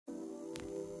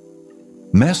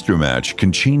Master Match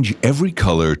can change every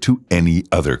color to any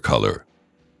other color.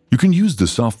 You can use the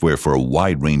software for a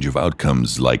wide range of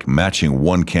outcomes like matching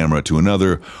one camera to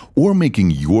another or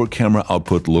making your camera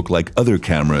output look like other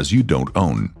cameras you don't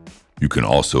own. You can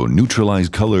also neutralize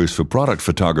colors for product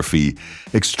photography,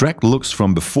 extract looks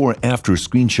from before-after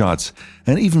screenshots,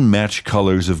 and even match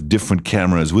colors of different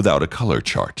cameras without a color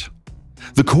chart.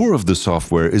 The core of the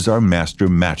software is our Master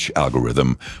Match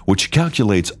algorithm, which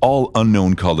calculates all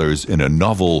unknown colors in a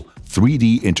novel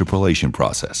 3D interpolation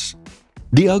process.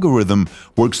 The algorithm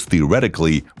works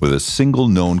theoretically with a single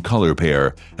known color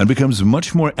pair and becomes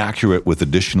much more accurate with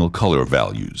additional color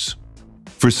values.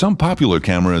 For some popular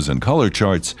cameras and color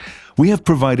charts, we have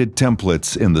provided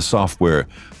templates in the software,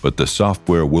 but the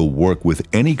software will work with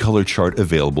any color chart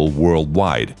available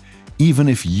worldwide, even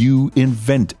if you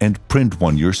invent and print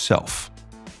one yourself.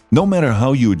 No matter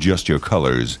how you adjust your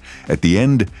colors, at the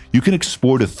end, you can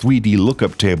export a 3D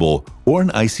lookup table or an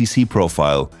ICC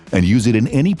profile and use it in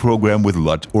any program with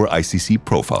LUT or ICC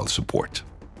profile support.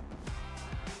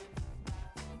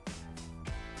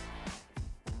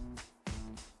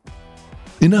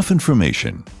 Enough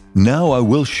information. Now I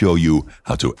will show you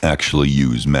how to actually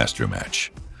use Master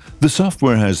Match. The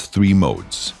software has 3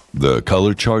 modes: the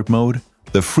color chart mode,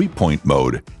 the free point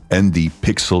mode, and the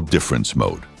pixel difference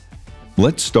mode.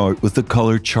 Let's start with the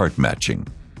color chart matching.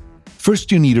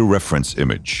 First, you need a reference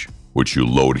image, which you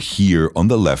load here on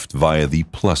the left via the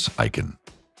plus icon.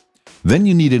 Then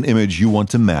you need an image you want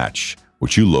to match,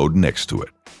 which you load next to it.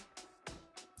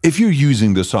 If you're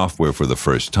using the software for the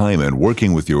first time and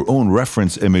working with your own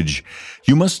reference image,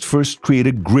 you must first create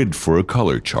a grid for a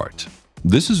color chart.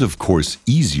 This is of course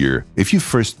easier if you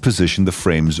first position the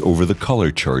frames over the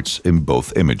color charts in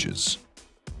both images.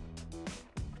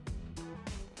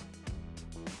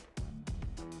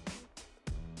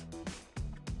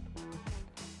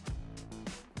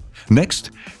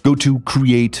 Next, go to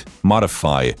Create,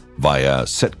 Modify via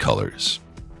Set Colors.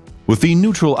 With the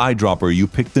neutral eyedropper, you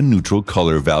pick the neutral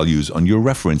color values on your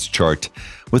reference chart.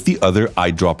 With the other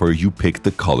eyedropper, you pick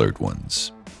the colored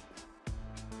ones.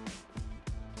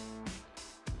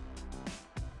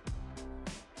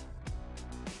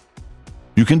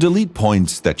 You can delete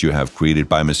points that you have created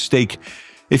by mistake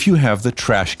if you have the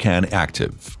trash can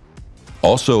active.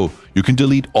 Also, you can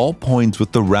delete all points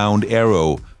with the round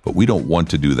arrow, but we don't want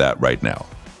to do that right now.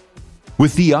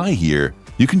 With the eye here,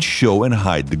 you can show and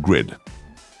hide the grid.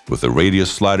 With the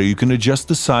radius slider, you can adjust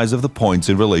the size of the points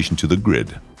in relation to the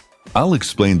grid. I'll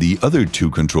explain the other 2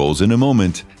 controls in a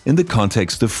moment in the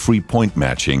context of free point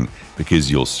matching, because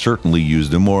you'll certainly use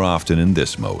them more often in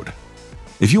this mode.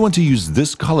 If you want to use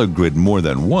this color grid more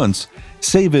than once,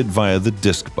 save it via the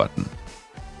disk button.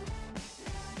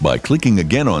 By clicking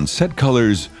again on Set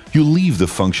Colors, you leave the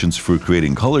functions for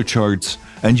creating color charts,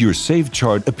 and your saved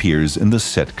chart appears in the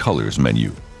Set Colors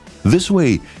menu. This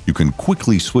way, you can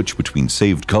quickly switch between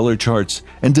saved color charts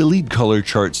and delete color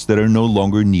charts that are no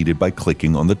longer needed by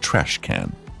clicking on the trash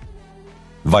can.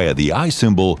 Via the eye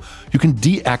symbol, you can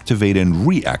deactivate and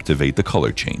reactivate the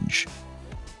color change.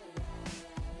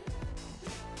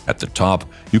 At the top,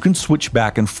 you can switch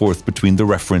back and forth between the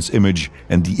reference image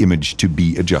and the image to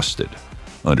be adjusted.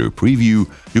 Under Preview,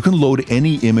 you can load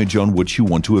any image on which you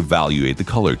want to evaluate the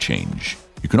color change.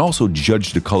 You can also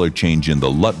judge the color change in the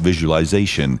LUT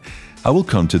Visualization. I will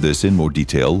come to this in more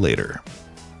detail later.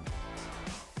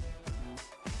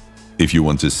 If you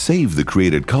want to save the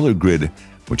created color grid,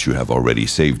 which you have already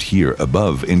saved here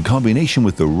above, in combination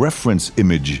with the reference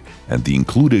image and the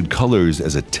included colors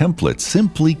as a template,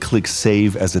 simply click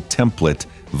Save as a template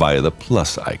via the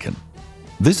plus icon.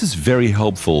 This is very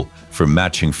helpful for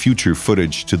matching future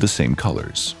footage to the same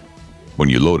colors. When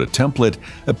you load a template,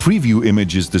 a preview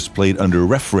image is displayed under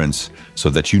Reference so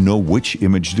that you know which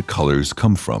image the colors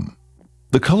come from.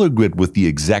 The color grid with the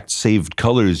exact saved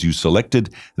colors you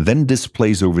selected then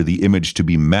displays over the image to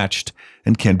be matched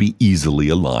and can be easily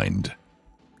aligned.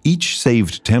 Each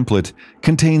saved template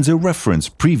contains a reference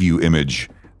preview image,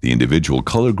 the individual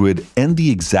color grid, and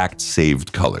the exact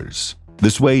saved colors.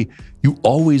 This way, you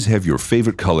always have your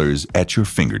favorite colors at your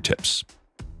fingertips.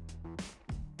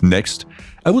 Next,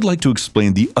 I would like to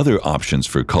explain the other options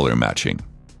for color matching.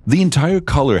 The entire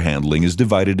color handling is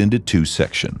divided into 2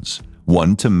 sections.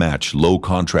 One to match low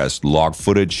contrast log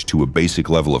footage to a basic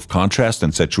level of contrast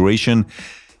and saturation,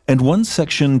 and one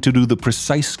section to do the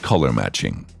precise color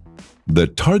matching. The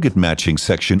target matching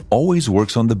section always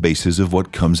works on the basis of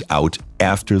what comes out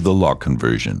after the log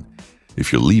conversion.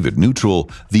 If you leave it neutral,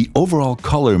 the overall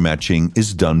color matching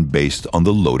is done based on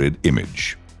the loaded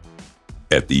image.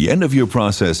 At the end of your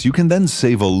process, you can then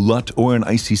save a LUT or an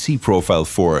ICC profile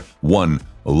for 1.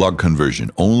 Log conversion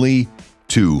only,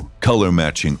 2. Color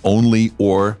matching only,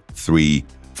 or 3.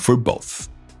 For both.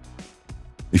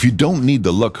 If you don't need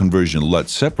the LUT conversion LUT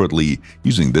separately,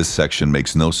 using this section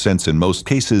makes no sense in most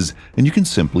cases, and you can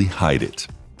simply hide it.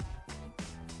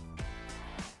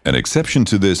 An exception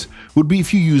to this would be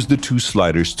if you use the two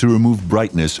sliders to remove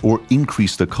brightness or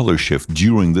increase the color shift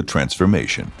during the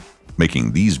transformation.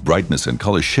 Making these brightness and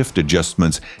color shift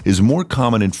adjustments is more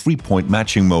common in 3-point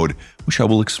matching mode, which I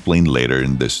will explain later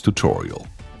in this tutorial.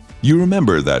 You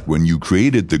remember that when you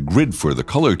created the grid for the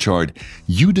color chart,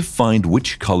 you defined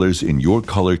which colors in your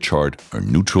color chart are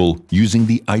neutral using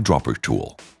the eyedropper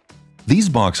tool. These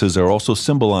boxes are also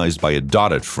symbolized by a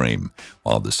dotted frame,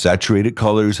 while the saturated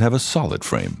colors have a solid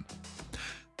frame.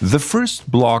 The first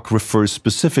block refers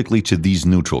specifically to these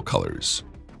neutral colors.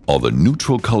 All the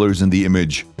neutral colors in the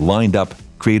image lined up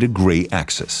create a gray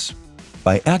axis.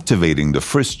 By activating the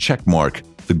first check mark,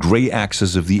 the gray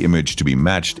axis of the image to be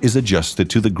matched is adjusted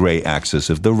to the gray axis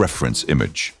of the reference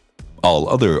image. All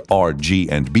other R, G,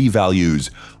 and B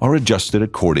values are adjusted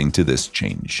according to this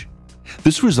change.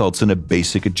 This results in a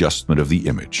basic adjustment of the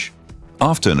image.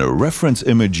 Often, a reference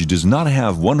image does not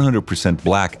have 100%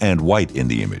 black and white in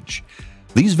the image.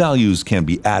 These values can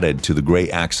be added to the gray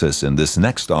axis in this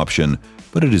next option,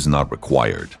 but it is not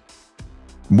required.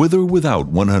 With or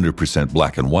without 100%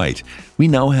 black and white, we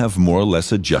now have more or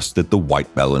less adjusted the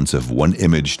white balance of one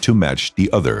image to match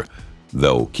the other,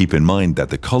 though keep in mind that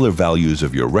the color values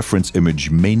of your reference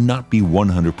image may not be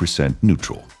 100%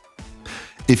 neutral.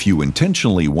 If you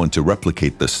intentionally want to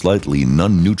replicate the slightly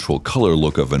non-neutral color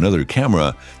look of another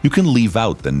camera, you can leave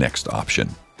out the next option.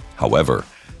 However,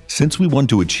 since we want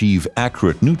to achieve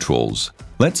accurate neutrals,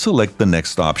 let's select the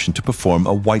next option to perform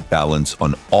a white balance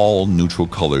on all neutral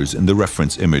colors in the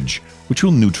reference image, which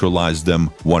will neutralize them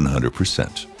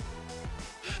 100%.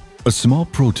 A small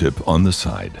pro tip on the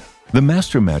side. The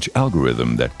master match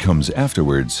algorithm that comes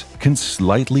afterwards can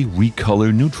slightly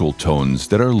recolor neutral tones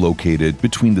that are located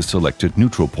between the selected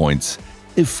neutral points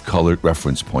if colored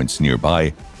reference points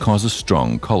nearby cause a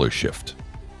strong color shift.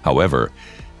 However,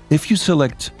 if you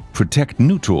select Protect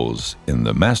Neutrals in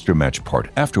the master match part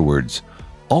afterwards,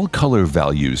 all color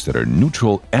values that are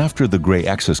neutral after the gray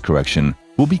axis correction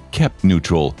will be kept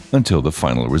neutral until the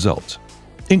final result,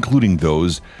 including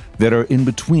those that are in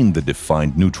between the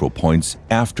defined neutral points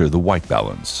after the white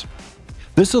balance.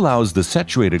 This allows the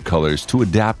saturated colors to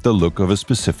adapt the look of a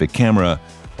specific camera,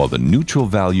 while the neutral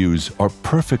values are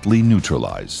perfectly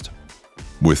neutralized.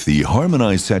 With the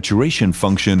Harmonize Saturation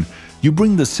function, you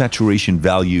bring the saturation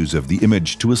values of the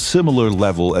image to a similar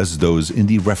level as those in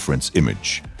the reference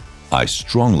image. I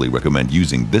strongly recommend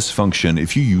using this function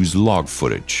if you use log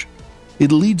footage.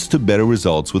 It leads to better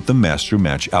results with the master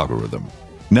match algorithm.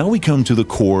 Now we come to the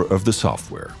core of the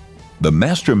software. The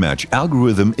master match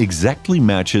algorithm exactly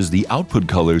matches the output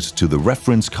colors to the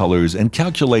reference colors and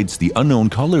calculates the unknown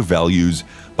color values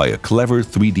by a clever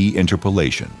 3D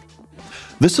interpolation.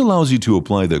 This allows you to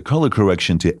apply the color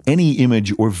correction to any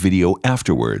image or video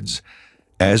afterwards.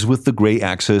 As with the gray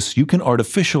axis, you can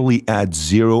artificially add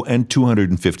 0 and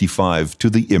 255 to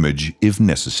the image if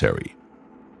necessary.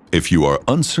 If you are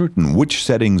uncertain which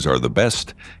settings are the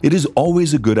best, it is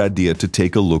always a good idea to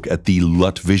take a look at the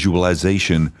LUT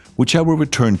Visualisation, which I will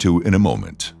return to in a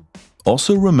moment.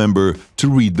 Also remember to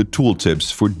read the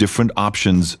tooltips for different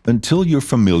options until you're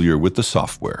familiar with the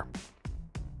software.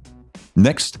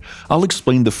 Next, I'll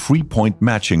explain the 3-point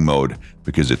matching mode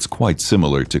because it's quite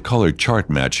similar to color chart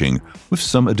matching with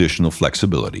some additional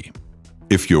flexibility.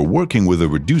 If you're working with a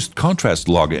reduced contrast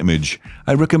log image,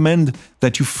 I recommend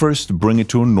that you first bring it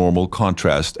to a normal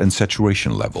contrast and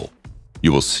saturation level.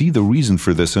 You will see the reason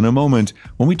for this in a moment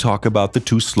when we talk about the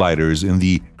two sliders in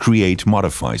the Create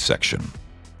Modify section.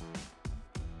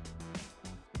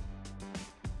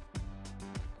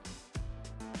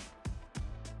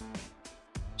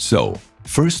 So,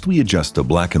 first we adjust the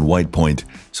black and white point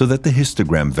so that the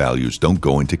histogram values don't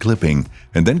go into clipping,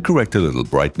 and then correct a little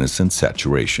brightness and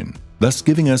saturation, thus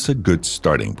giving us a good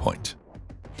starting point.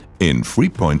 In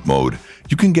 3-point mode,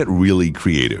 you can get really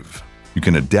creative. You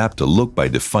can adapt a look by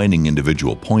defining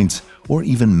individual points or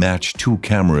even match two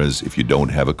cameras if you don't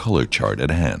have a color chart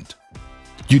at hand.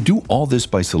 You do all this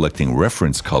by selecting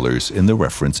reference colors in the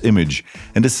reference image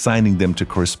and assigning them to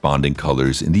corresponding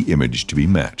colors in the image to be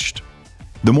matched.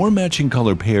 The more matching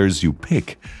color pairs you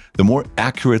pick, the more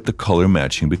accurate the color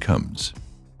matching becomes.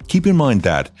 Keep in mind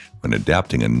that, when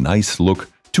adapting a nice look,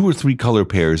 2 or 3 color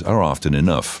pairs are often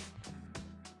enough.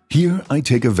 Here I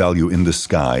take a value in the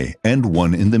sky and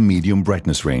one in the medium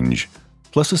brightness range,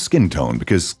 plus a skin tone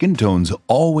because skin tones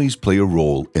always play a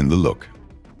role in the look.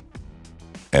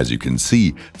 As you can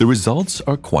see, the results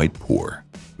are quite poor,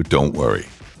 but don't worry.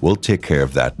 We'll take care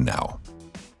of that now.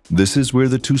 This is where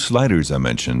the two sliders I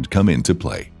mentioned come into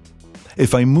play.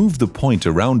 If I move the point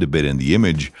around a bit in the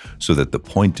image so that the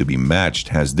point to be matched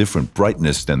has different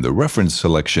brightness than the reference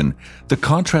selection, the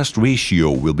contrast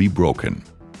ratio will be broken.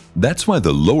 That's why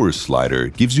the lower slider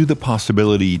gives you the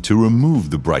possibility to remove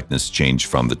the brightness change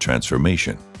from the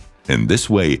transformation. In this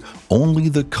way, only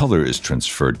the color is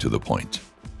transferred to the point.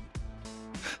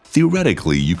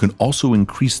 Theoretically, you can also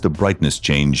increase the brightness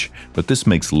change, but this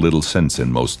makes little sense in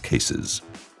most cases.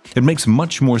 It makes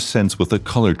much more sense with a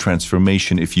color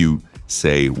transformation if you,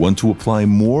 say, want to apply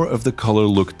more of the color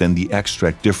look than the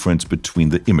extract difference between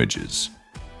the images.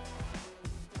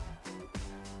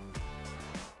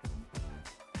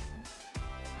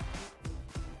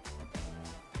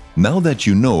 Now that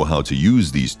you know how to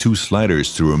use these two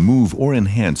sliders to remove or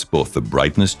enhance both the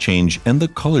brightness change and the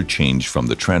color change from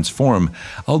the transform,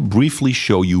 I'll briefly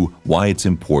show you why it's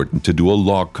important to do a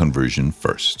log conversion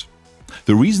first.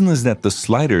 The reason is that the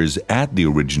sliders add the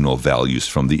original values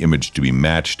from the image to be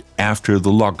matched after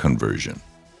the log conversion.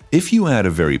 If you add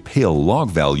a very pale log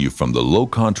value from the low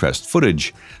contrast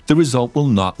footage, the result will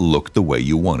not look the way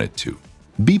you want it to.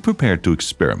 Be prepared to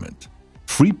experiment.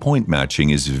 Free point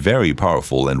matching is very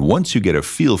powerful, and once you get a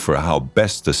feel for how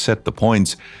best to set the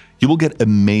points, you will get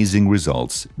amazing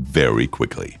results very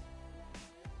quickly.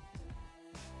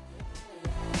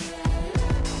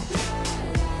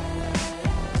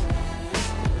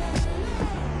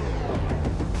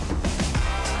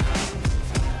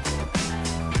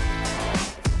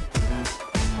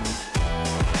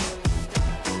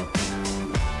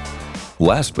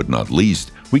 Last but not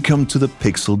least, we come to the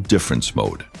pixel difference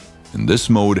mode. In this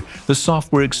mode, the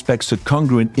software expects a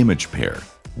congruent image pair,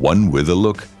 one with a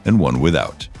look and one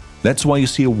without. That's why you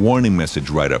see a warning message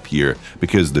right up here,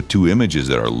 because the two images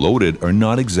that are loaded are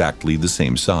not exactly the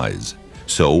same size.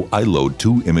 So I load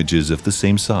two images of the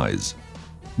same size.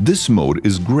 This mode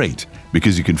is great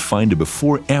because you can find a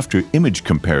before-after image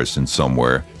comparison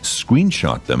somewhere,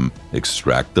 screenshot them,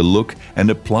 extract the look, and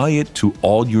apply it to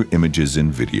all your images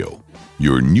in video.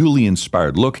 Your newly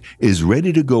inspired look is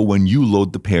ready to go when you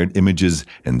load the paired images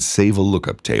and save a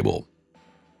lookup table.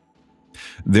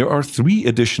 There are three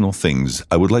additional things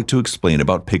I would like to explain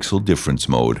about pixel difference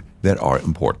mode that are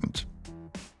important.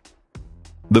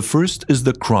 The first is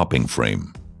the cropping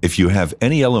frame. If you have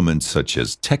any elements such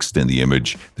as text in the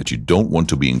image that you don't want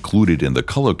to be included in the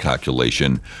color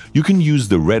calculation, you can use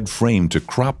the red frame to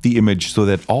crop the image so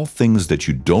that all things that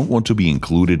you don't want to be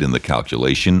included in the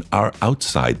calculation are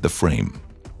outside the frame.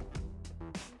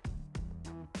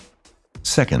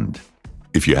 Second,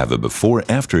 if you have a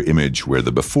before-after image where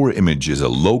the before image is a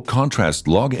low-contrast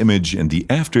log image and the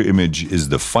after image is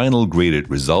the final graded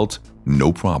result,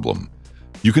 no problem.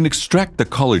 You can extract the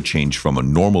color change from a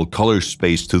normal color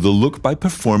space to the look by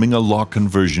performing a log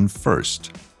conversion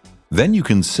first. Then you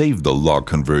can save the log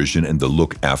conversion and the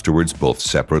look afterwards both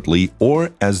separately or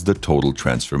as the total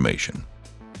transformation.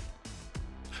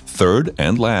 Third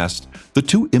and last, the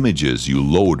two images you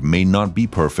load may not be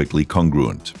perfectly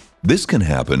congruent. This can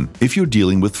happen if you're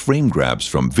dealing with frame grabs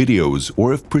from videos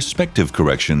or if perspective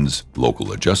corrections,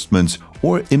 local adjustments,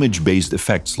 or image-based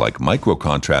effects like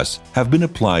micro-contrasts have been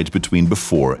applied between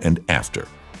before and after.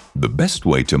 The best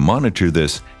way to monitor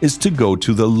this is to go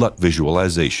to the LUT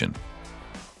Visualization.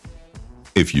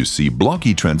 If you see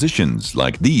blocky transitions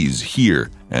like these here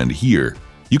and here,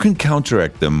 you can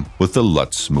counteract them with the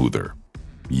LUT Smoother.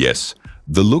 Yes,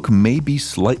 the look may be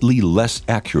slightly less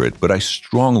accurate, but I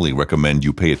strongly recommend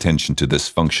you pay attention to this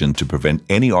function to prevent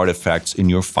any artifacts in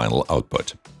your final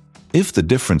output. If the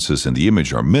differences in the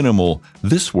image are minimal,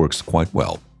 this works quite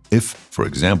well. If, for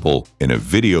example, in a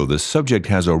video the subject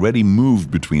has already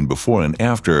moved between before and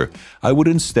after, I would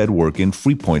instead work in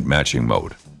free point matching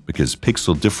mode, because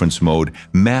pixel difference mode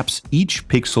maps each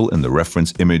pixel in the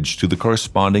reference image to the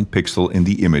corresponding pixel in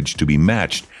the image to be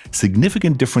matched.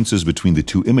 Significant differences between the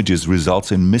two images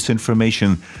results in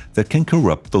misinformation that can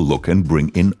corrupt the look and bring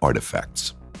in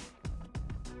artifacts.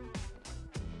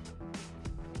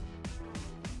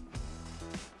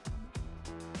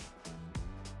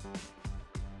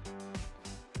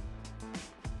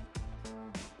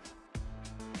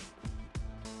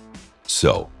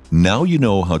 So, now you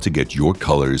know how to get your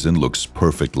colors and looks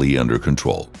perfectly under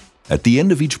control. At the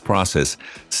end of each process,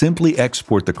 simply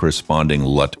export the corresponding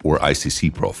LUT or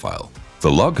ICC profile.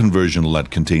 The log conversion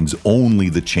LUT contains only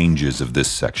the changes of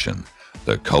this section.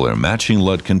 The color matching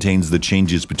LUT contains the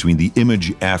changes between the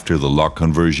image after the log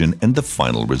conversion and the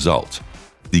final result.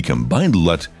 The combined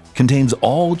LUT contains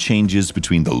all changes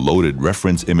between the loaded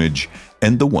reference image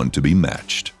and the one to be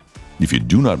matched. If you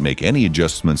do not make any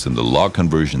adjustments in the log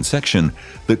conversion section,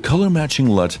 the color matching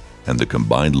LUT and the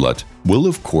combined LUT will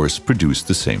of course produce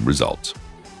the same result.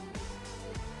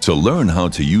 To learn how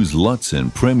to use LUTs in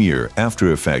Premiere,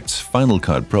 After Effects, Final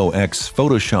Cut Pro X,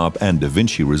 Photoshop, and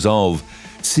DaVinci Resolve,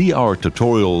 see our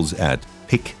tutorials at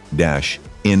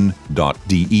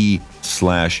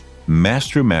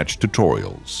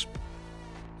pic-in.de/mastermatch-tutorials.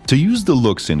 To use the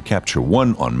looks in Capture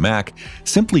One on Mac,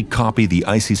 simply copy the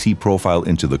ICC profile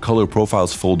into the Color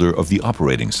Profiles folder of the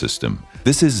operating system.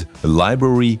 This is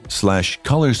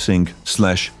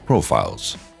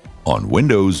library/colorsync/profiles. On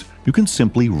Windows, you can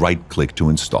simply right-click to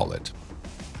install it.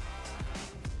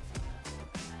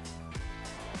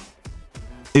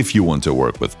 If you want to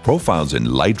work with profiles in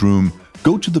Lightroom,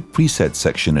 go to the Preset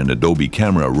section in Adobe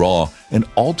Camera Raw and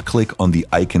Alt-click on the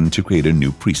icon to create a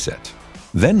new preset.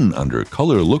 Then, under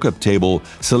Color Lookup Table,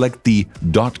 select the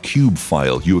 .cube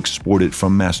file you exported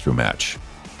from Mastermatch.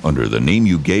 Under the name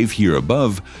you gave here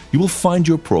above, you will find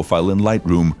your profile in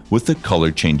Lightroom with the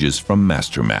color changes from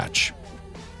Mastermatch.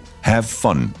 Have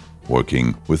fun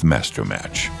working with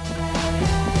Mastermatch.